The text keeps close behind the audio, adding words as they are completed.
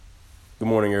Good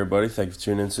morning, everybody. Thank you for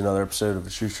tuning in to another episode of the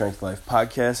True Strength Life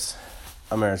podcast.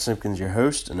 I'm Aaron Simpkins, your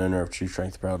host and owner of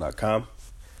TrueStrengthApparel.com.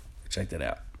 Check that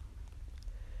out.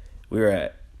 We are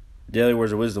at Daily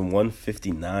Words of Wisdom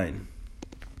 159.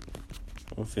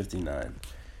 159.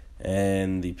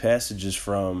 And the passage is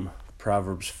from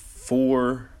Proverbs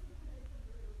 4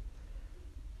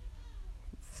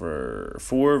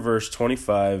 verse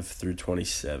 25 through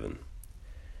 27.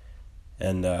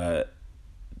 And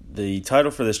the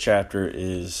title for this chapter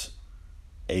is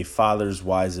A Father's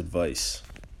Wise Advice.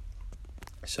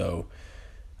 So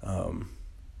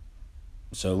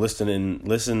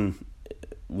listen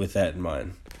with that in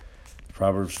mind.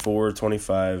 Proverbs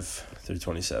 4:25 through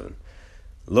 27.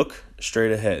 Look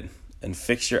straight ahead and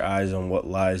fix your eyes on what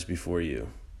lies before you.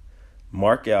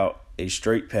 Mark out a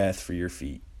straight path for your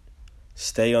feet.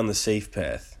 Stay on the safe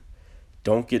path.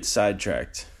 Don't get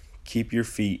sidetracked. Keep your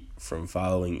feet from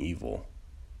following evil.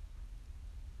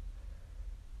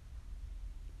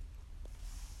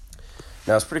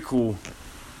 Now, it's pretty cool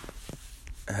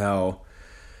how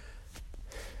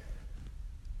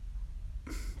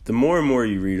the more and more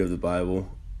you read of the Bible,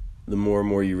 the more and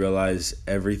more you realize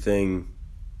everything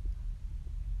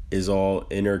is all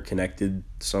interconnected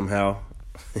somehow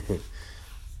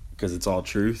because it's all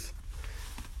truth.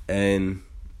 And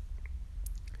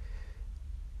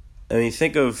I mean,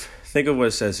 think of what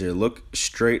it says here. Look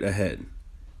straight ahead.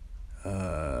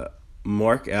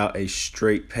 Mark out a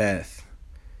straight path.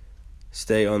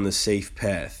 Stay on the safe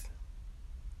path.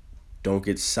 Don't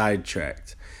get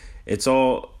sidetracked. It's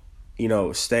all,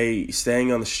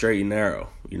 staying on the straight and narrow.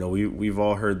 We've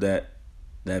all heard that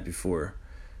before.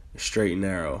 Straight and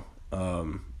narrow.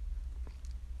 The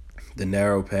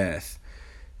narrow path.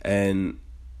 And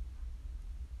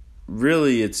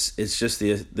really it's just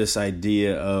this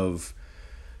idea of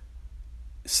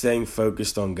staying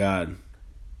focused on God.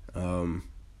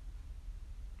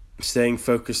 Staying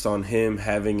focused on Him,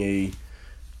 having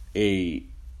a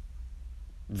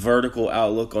vertical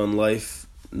outlook on life,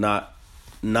 not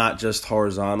just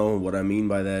horizontal. What I mean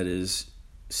by that is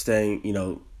staying,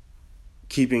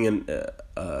 keeping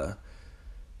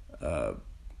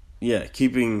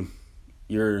keeping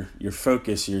your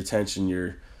focus, your attention,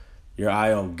 your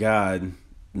eye on God,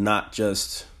 not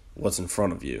just what's in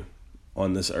front of you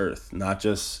on this earth, not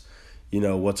just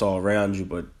what's all around you,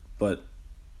 but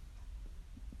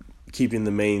keeping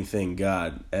the main thing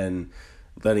God and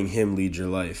letting Him lead your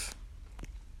life.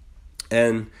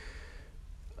 And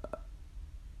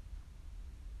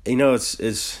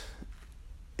it's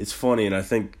funny, and I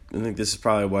think this is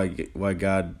probably why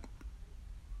God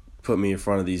put me in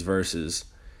front of these verses.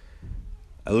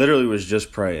 I literally was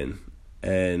just praying,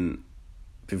 and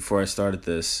before I started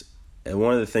this, and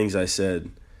one of the things I said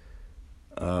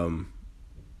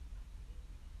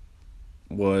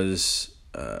was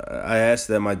I asked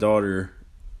that my daughter,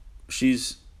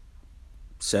 she's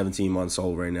 17 months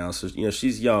old right now, so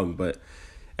she's young, but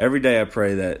every day I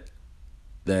pray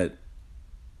that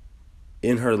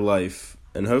in her life,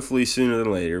 and hopefully sooner than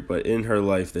later, but in her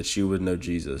life, that she would know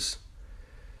Jesus,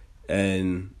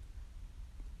 and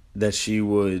that she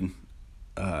would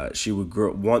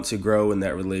want to grow in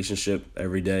that relationship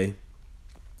every day,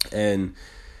 and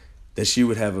that she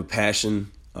would have a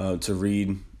passion to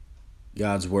read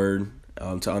God's word,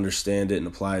 to understand it and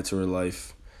apply it to her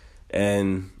life.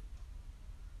 And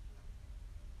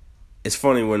it's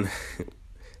funny when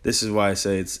this is why I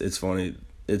say it's funny.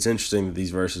 It's interesting that these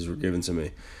verses were given to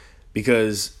me,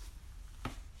 because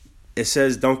it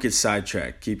says, don't get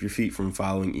sidetracked. Keep your feet from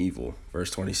following evil,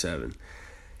 verse 27.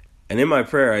 And in my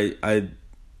prayer,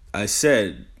 I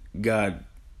said, God,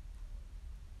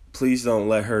 please don't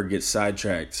let her get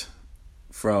sidetracked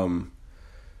from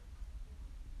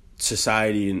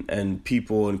society and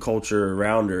people and culture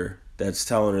around her that's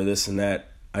telling her this and that.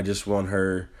 I just want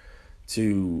her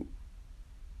to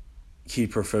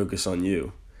keep her focus on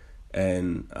you,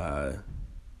 and to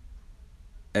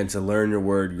learn your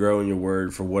word, grow in your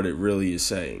word for what it really is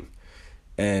saying,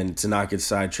 and to not get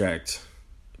sidetracked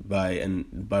by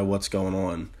what's going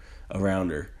on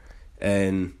around her.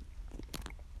 And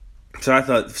so I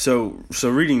thought, so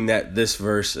reading this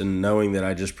verse and knowing that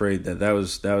I just prayed that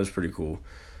was pretty cool.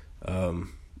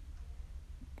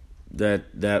 That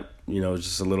was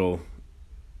just a little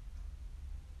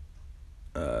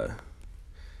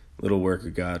work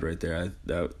of God right there.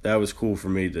 That was cool for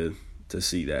me to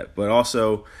see that. But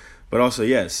also,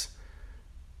 yes,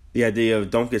 the idea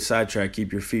of don't get sidetracked,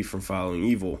 keep your feet from following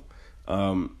evil.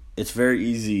 It's very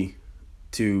easy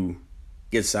to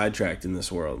get sidetracked in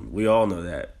this world. We all know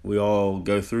that. We all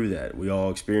go through that. We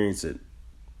all experience it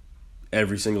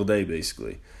every single day,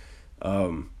 basically.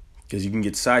 because you can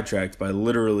get sidetracked by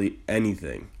literally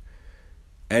anything.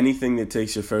 Anything that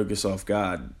takes your focus off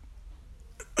God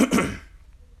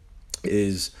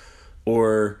is,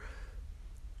 or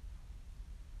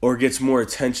gets more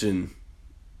attention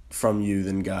from you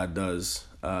than God does,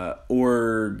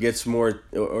 or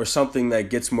something that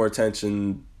gets more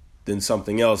attention than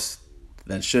something else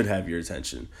that should have your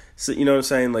attention. So you know what I'm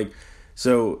saying? Like,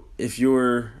 so if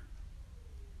you're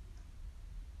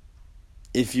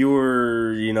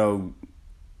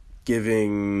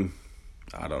giving,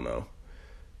 I don't know,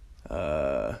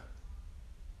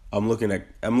 I'm looking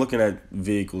at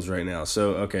vehicles right now.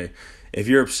 So okay, if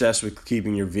you're obsessed with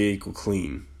keeping your vehicle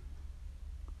clean,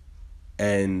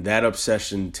 and that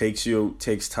obsession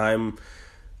takes time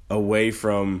away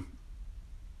from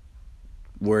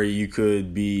where you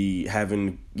could be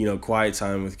having, quiet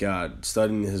time with God,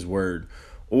 studying His Word,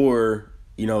 or,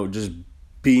 just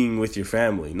being with your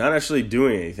family, not actually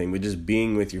doing anything, but just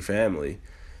being with your family,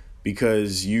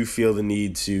 because you feel the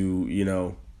need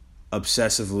to,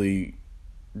 obsessively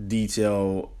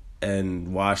detail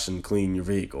and wash and clean your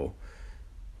vehicle.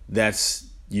 That's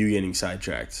you getting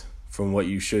sidetracked from what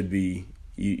you should be.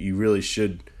 You really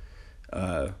should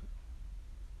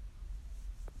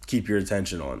keep your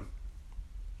attention on.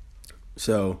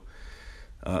 So,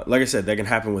 like I said, that can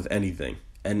happen with anything,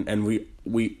 and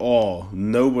we all,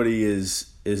 nobody is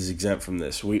exempt from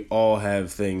this. We all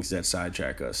have things that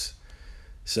sidetrack us.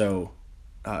 So,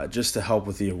 just to help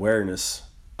with the awareness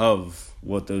of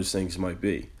what those things might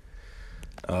be.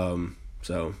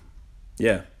 So,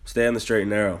 yeah, stay on the straight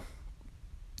and narrow.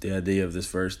 The idea of these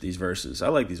verses. I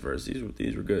like these verses.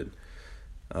 These were good.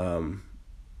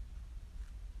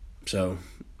 So,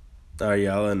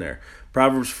 I'll end there.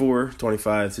 Proverbs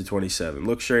 4:25-27.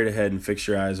 Look straight ahead and fix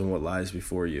your eyes on what lies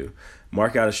before you.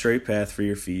 Mark out a straight path for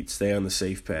your feet. Stay on the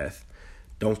safe path.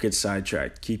 Don't get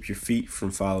sidetracked. Keep your feet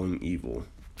from following evil.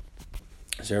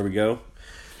 So there we go.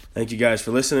 Thank you guys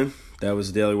for listening. That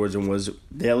was Daily Words of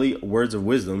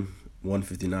Wisdom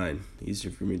 159.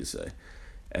 Easier for me to say.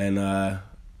 And I'll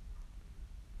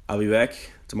be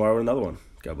back tomorrow with another one.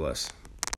 God bless.